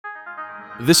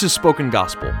This is Spoken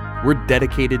Gospel. We're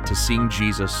dedicated to seeing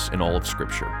Jesus in all of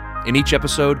Scripture. In each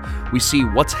episode, we see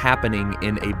what's happening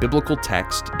in a biblical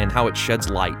text and how it sheds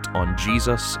light on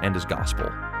Jesus and his gospel.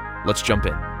 Let's jump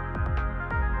in.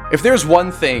 If there's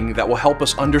one thing that will help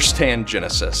us understand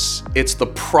Genesis, it's the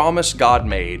promise God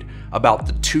made about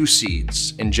the two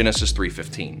seeds in Genesis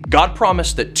 3:15. God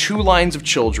promised that two lines of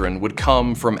children would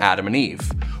come from Adam and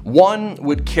Eve. One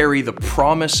would carry the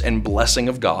promise and blessing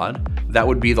of God. That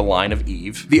would be the line of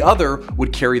Eve. The other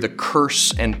would carry the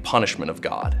curse and punishment of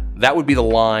God. That would be the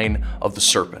line of the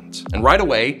serpent. And right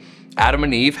away, Adam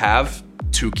and Eve have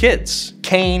two kids,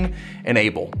 Cain and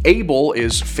Abel. Abel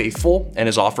is faithful and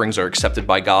his offerings are accepted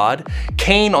by God.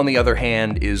 Cain, on the other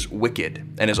hand, is wicked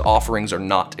and his offerings are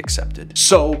not accepted.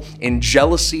 So, in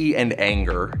jealousy and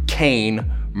anger,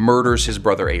 Cain murders his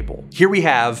brother Abel. Here we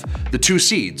have the two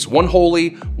seeds, one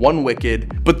holy, one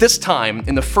wicked. But this time,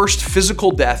 in the first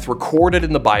physical death recorded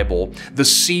in the Bible, the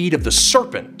seed of the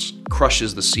serpent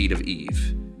crushes the seed of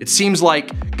Eve. It seems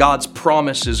like God's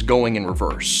promise is going in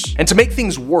reverse. And to make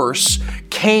things worse,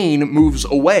 Cain moves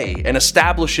away and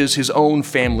establishes his own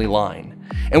family line.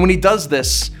 And when he does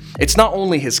this, it's not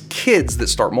only his kids that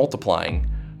start multiplying,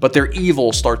 but their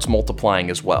evil starts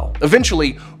multiplying as well.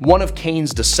 Eventually, one of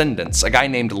Cain's descendants, a guy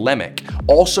named Lamech,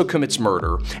 also commits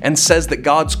murder and says that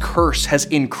God's curse has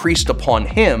increased upon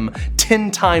him 10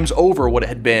 times over what it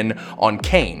had been on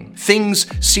Cain. Things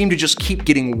seem to just keep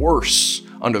getting worse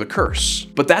under the curse.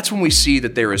 But that's when we see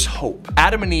that there is hope.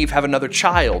 Adam and Eve have another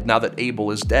child now that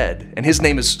Abel is dead, and his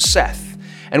name is Seth.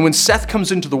 And when Seth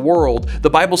comes into the world, the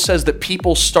Bible says that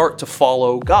people start to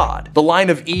follow God. The line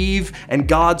of Eve and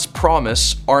God's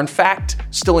promise are in fact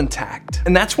still intact.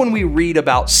 And that's when we read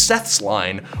about Seth's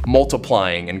line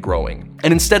multiplying and growing.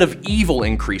 And instead of evil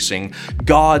increasing,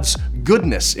 God's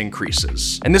goodness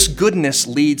increases. And this goodness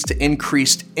leads to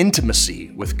increased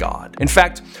intimacy with God. In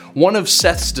fact, one of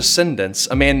Seth's descendants,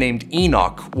 a man named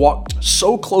Enoch, walked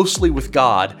so closely with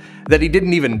God that he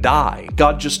didn't even die.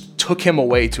 God just took him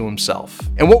away to himself.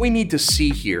 And what we need to see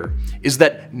here is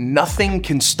that nothing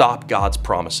can stop God's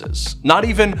promises, not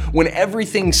even when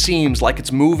everything seems like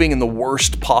it's moving in the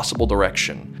worst possible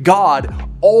direction. God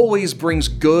always brings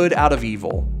good out of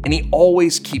evil, and he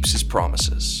always keeps his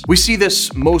promises. We see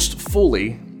this most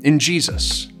fully in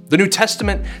Jesus. The New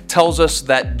Testament tells us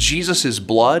that Jesus'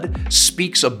 blood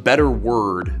speaks a better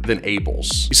word than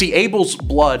Abel's. You see, Abel's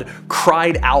blood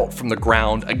cried out from the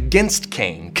ground against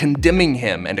Cain, condemning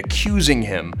him and accusing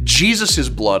him. Jesus'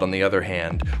 blood, on the other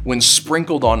hand, when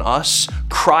sprinkled on us,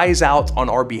 cries out on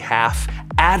our behalf,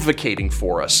 advocating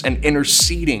for us and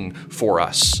interceding for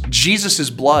us. Jesus'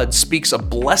 blood speaks a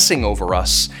blessing over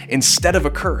us instead of a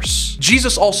curse.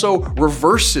 Jesus also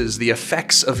reverses the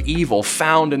effects of evil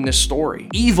found in this story.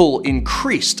 Evil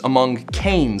increased among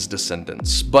Cain's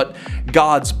descendants, but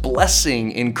God's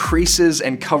blessing increases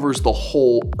and covers the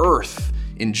whole earth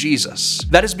in Jesus.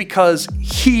 That is because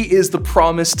he is the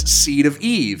promised seed of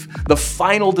Eve, the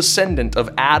final descendant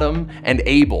of Adam and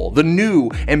Abel, the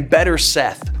new and better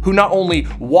Seth, who not only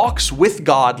walks with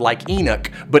God like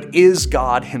Enoch, but is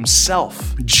God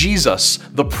himself. Jesus,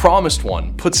 the promised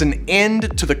one, puts an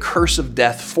end to the curse of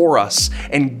death for us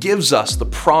and gives us the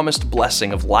promised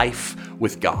blessing of life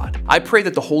with God. I pray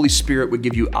that the Holy Spirit would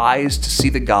give you eyes to see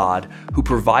the God who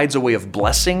provides a way of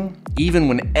blessing even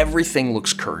when everything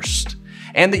looks cursed,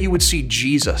 and that you would see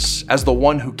Jesus as the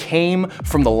one who came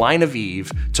from the line of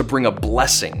Eve to bring a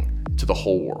blessing to the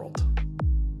whole world.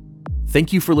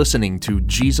 Thank you for listening to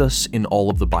Jesus in All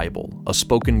of the Bible, a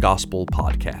Spoken Gospel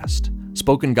podcast.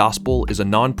 Spoken Gospel is a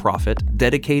nonprofit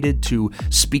dedicated to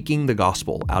speaking the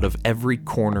gospel out of every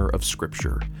corner of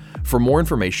Scripture. For more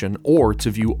information or to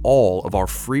view all of our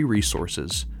free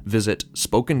resources, visit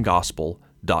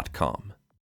spokengospel.com.